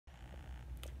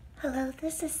Hello,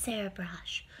 this is Sarah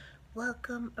Brosh.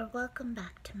 Welcome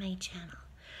back to my channel.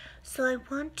 So I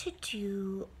want to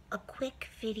do a quick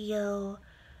video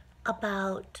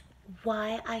about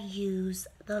why I use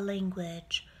the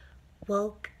language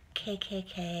woke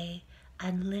KKK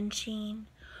and lynching,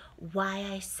 why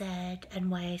I said and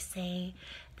why I say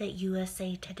that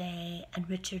USA Today and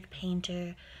Richard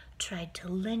Painter tried to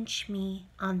lynch me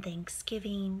on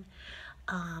Thanksgiving.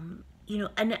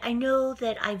 And I know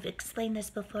that I've explained this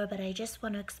before, but I just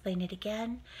want to explain it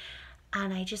again.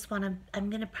 And I'm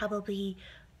going to probably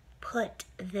put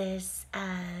this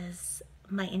as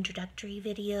my introductory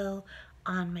video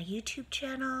on my YouTube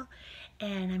channel.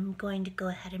 And I'm going to go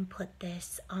ahead and put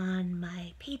this on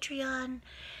my Patreon.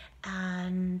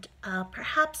 And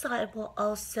perhaps I will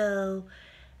also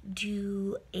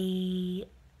do a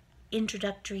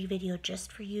introductory video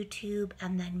just for YouTube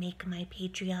and then make my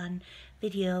Patreon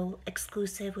video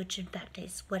exclusive, which in fact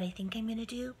is what I think I'm going to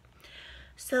do.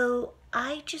 So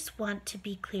I just want to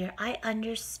be clear. I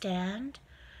understand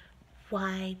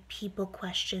why people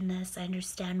question this. I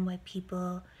understand why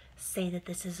people say that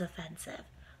this is offensive.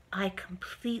 I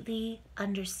completely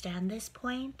understand this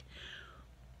point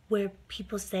where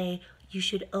people say you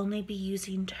should only be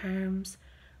using terms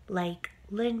like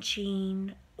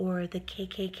lynching or the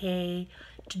KKK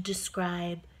to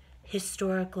describe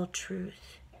historical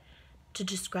truth, to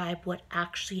describe what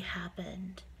actually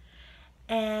happened.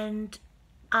 And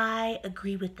I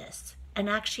agree with this. And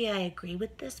actually I agree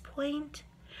with this point.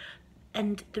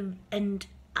 And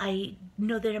I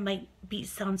know that it might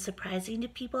sound surprising to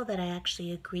people that I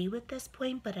actually agree with this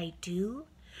point, but I do.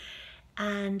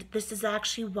 And this is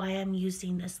actually why I'm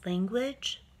using this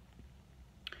language,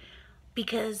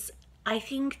 because I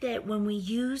think that when we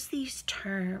use these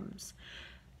terms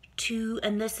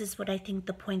and this is what I think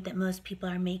the point that most people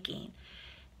are making,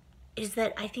 is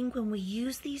that I think when we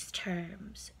use these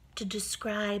terms to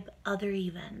describe other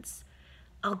events,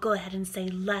 I'll go ahead and say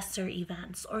lesser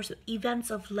events or events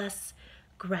of less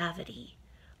gravity.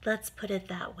 Let's put it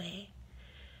that way.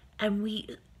 And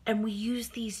we use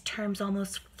these terms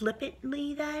almost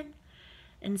flippantly then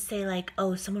and say like,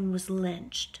 oh, someone was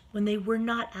lynched when they were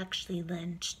not actually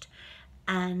lynched.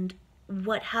 And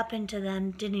what happened to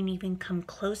them didn't even come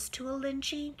close to a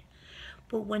lynching.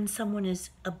 But when someone is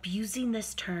abusing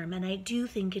this term, and I do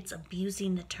think it's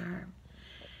abusing the term,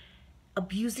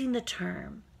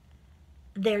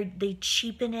 they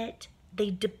cheapen it,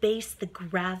 they debase the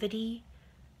gravity,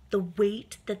 the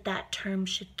weight that term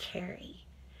should carry.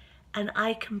 And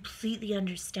I completely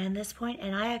understand this point,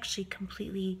 and I actually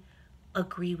completely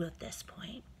agree with this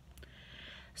point.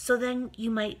 So then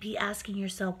you might be asking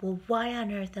yourself, well, why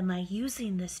on earth am I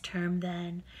using this term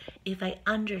then if I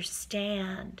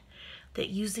understand that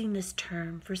using this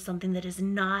term for something that is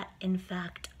not in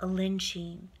fact a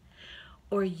lynching,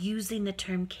 or using the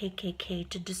term KKK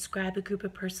to describe a group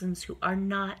of persons who are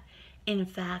not in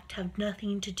fact, have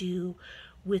nothing to do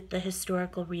with the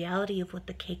historical reality of what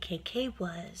the KKK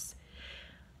was,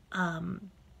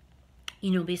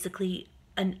 basically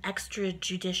an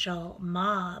extrajudicial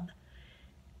mob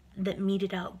that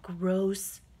meted out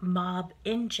gross mob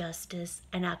injustice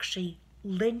and actually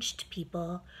lynched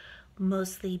people,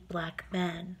 mostly black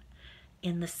men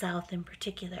in the South in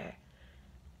particular.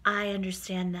 I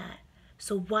understand that.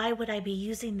 So why would I be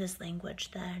using this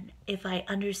language then if I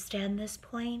understand this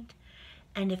point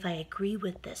and if I agree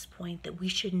with this point that we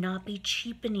should not be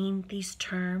cheapening these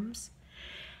terms?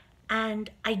 And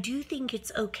I do think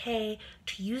it's okay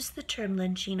to use the term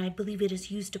lynching. I believe it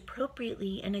is used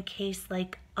appropriately in a case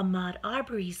like Ahmaud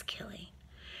Arbery's killing.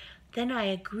 Then I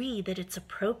agree that it's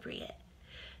appropriate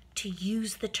to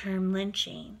use the term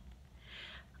lynching.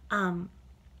 And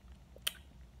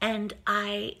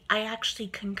I actually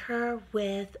concur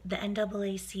with the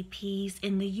NAACP's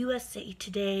in the USA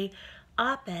Today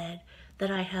op-ed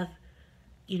that I have,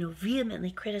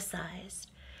 vehemently criticized.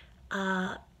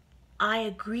 I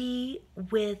agree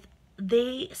with,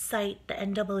 they cite the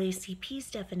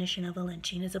NAACP's definition of a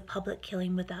lynching as a public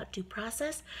killing without due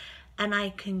process, and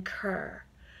I concur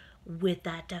with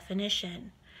that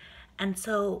definition. And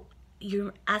so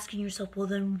you're asking yourself, well,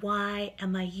 then why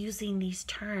am I using these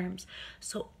terms?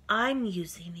 So I'm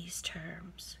using these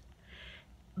terms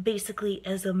basically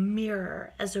as a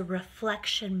mirror, as a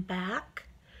reflection back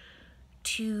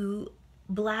to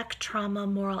Black trauma,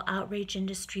 moral outrage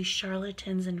industry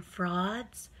charlatans and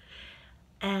frauds,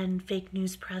 and fake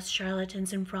news press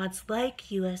charlatans and frauds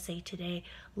like USA Today,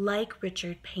 like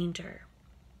Richard Painter.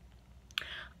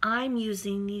 I'm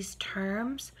using these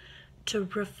terms to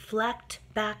reflect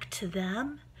back to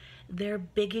them their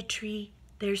bigotry,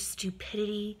 their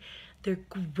stupidity, their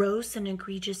gross and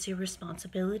egregious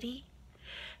irresponsibility.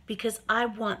 because I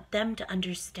want them to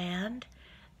understand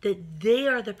that they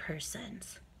are the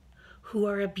persons who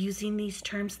are abusing these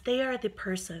terms. They are the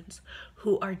persons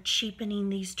who are cheapening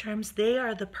these terms. They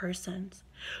are the persons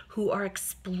who are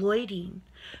exploiting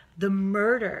the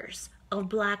murders of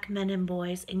Black men and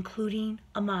boys, including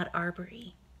Ahmaud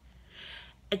Arbery,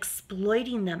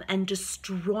 exploiting them and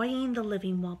destroying the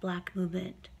Living While Black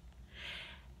movement.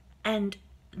 And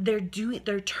they're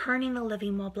turning the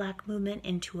Living While Black movement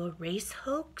into a race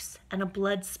hoax and a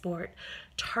blood sport,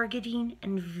 targeting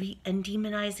and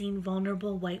demonizing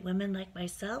vulnerable white women like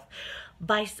myself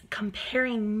by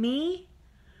comparing me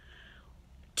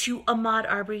to Ahmaud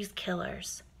Arbery's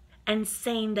killers and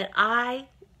saying that I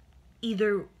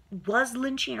either was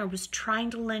lynching or was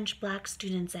trying to lynch Black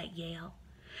students at Yale.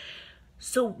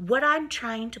 So what I'm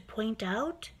trying to point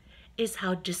out is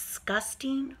how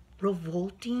disgusting,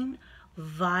 revolting,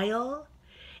 vile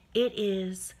it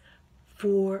is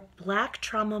for Black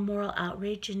trauma moral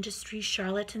outrage industry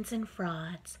charlatans and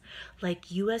frauds like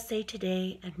USA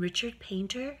Today and Richard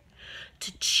Painter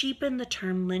to cheapen the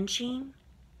term lynching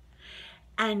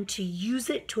and to use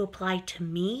it to apply to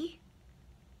me.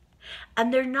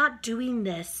 And they're not doing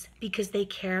this because they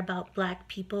care about Black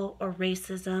people or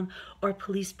racism or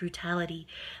police brutality.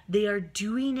 They are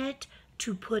doing it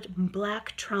to put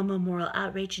Black trauma moral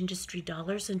outrage industry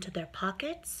dollars into their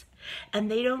pockets.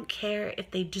 And they don't care if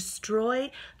they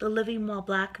destroy the Living While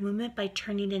Black movement by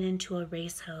turning it into a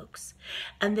race hoax.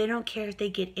 And they don't care if they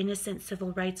get innocent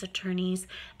civil rights attorneys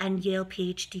and Yale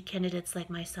PhD candidates like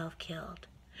myself killed.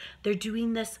 They're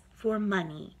doing this for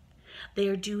money. They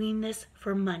are doing this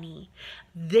for money.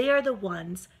 They are the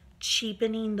ones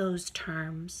cheapening those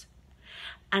terms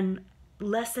and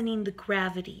lessening the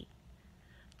gravity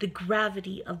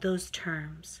of those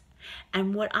terms.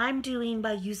 And what I'm doing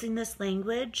by using this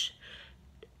language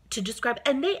to describe,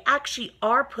 and they actually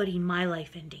are putting my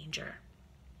life in danger.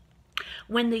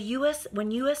 When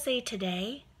USA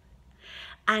Today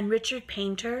and Richard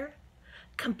Painter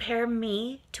compare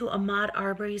me to Ahmaud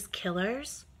Arbery's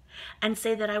killers and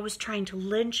say that I was trying to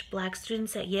lynch Black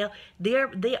students at Yale,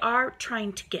 they are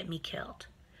trying to get me killed.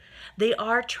 They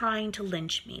are trying to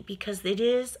lynch me because it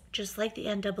is, just like the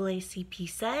NAACP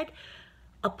said,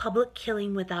 a public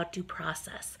killing without due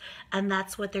process. And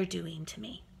that's what they're doing to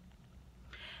me.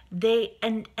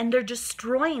 They're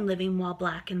destroying Living While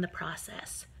Black in the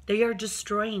process. They are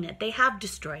destroying it. They have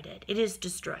destroyed it. It is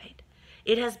destroyed.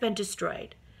 It has been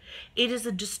destroyed. It is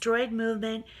a destroyed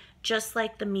movement, just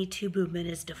like the Me Too movement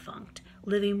is defunct.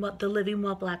 The Living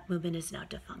While Black movement is now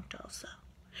defunct also.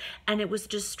 And it was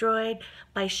destroyed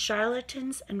by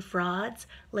charlatans and frauds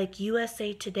like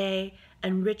USA Today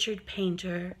and Richard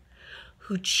Painter,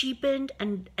 who cheapened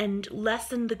and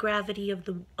lessened the gravity of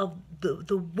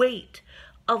the weight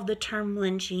of the term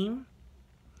lynching.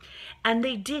 And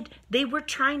they were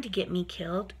trying to get me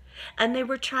killed, and they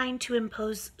were trying to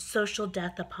impose social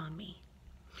death upon me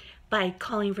by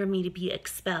calling for me to be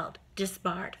expelled,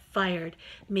 disbarred, fired,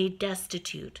 made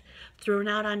destitute, thrown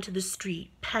out onto the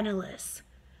street, penniless.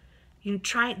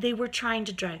 They were trying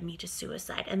to drive me to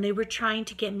suicide, and they were trying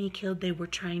to get me killed. They were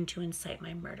trying to incite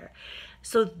my murder.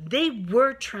 So they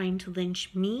were trying to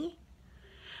lynch me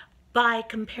by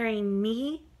comparing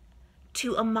me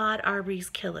to Ahmaud Arbery's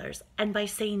killers and by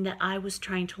saying that I was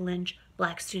trying to lynch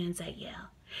Black students at Yale.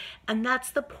 And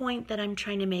that's the point that I'm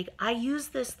trying to make. I use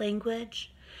this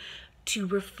language to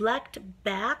reflect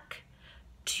back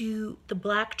to the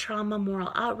Black trauma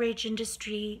moral outrage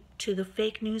industry, to the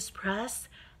fake news press,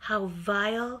 how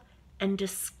vile and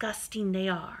disgusting they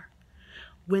are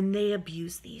when they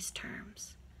abuse these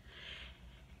terms.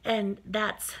 And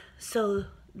that's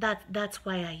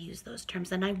why I use those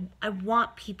terms. And I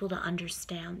want people to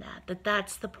understand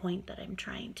that's the point that I'm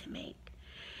trying to make.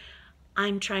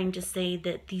 I'm trying to say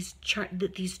that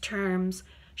these terms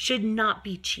should not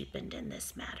be cheapened in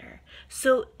this matter.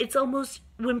 So it's almost,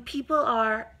 when people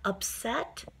are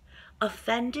upset,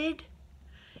 offended,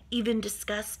 even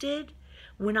disgusted,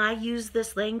 when I use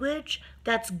this language,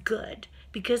 that's good,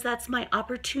 because that's my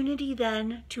opportunity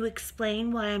then to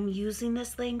explain why I'm using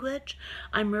this language.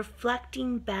 I'm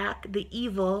reflecting back the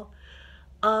evil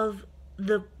of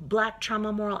the Black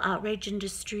trauma moral outrage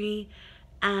industry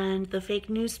and the fake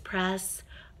news press,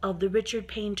 of the Richard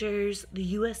Painters, the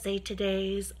USA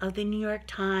Todays, of the New York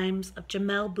Times, of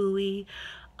Jamel Bowie,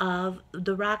 of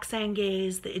the Roxane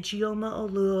Gays, the Ijeoma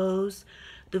Oluos,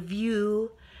 The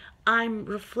View. I'm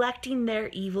reflecting their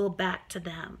evil back to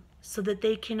them so that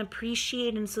they can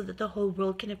appreciate, and so that the whole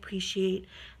world can appreciate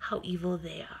how evil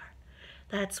they are.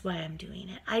 That's why I'm doing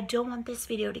it. I don't want this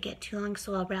video to get too long,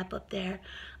 so I'll wrap up there.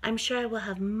 I'm sure I will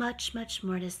have much, much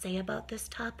more to say about this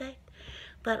topic,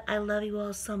 But I love you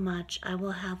all so much. I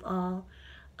will have all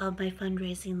of my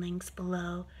fundraising links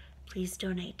below. Please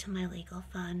donate to my legal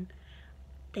fund.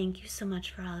 Thank you so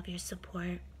much for all of your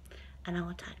support, and I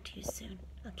will talk to you soon.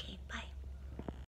 Okay, bye.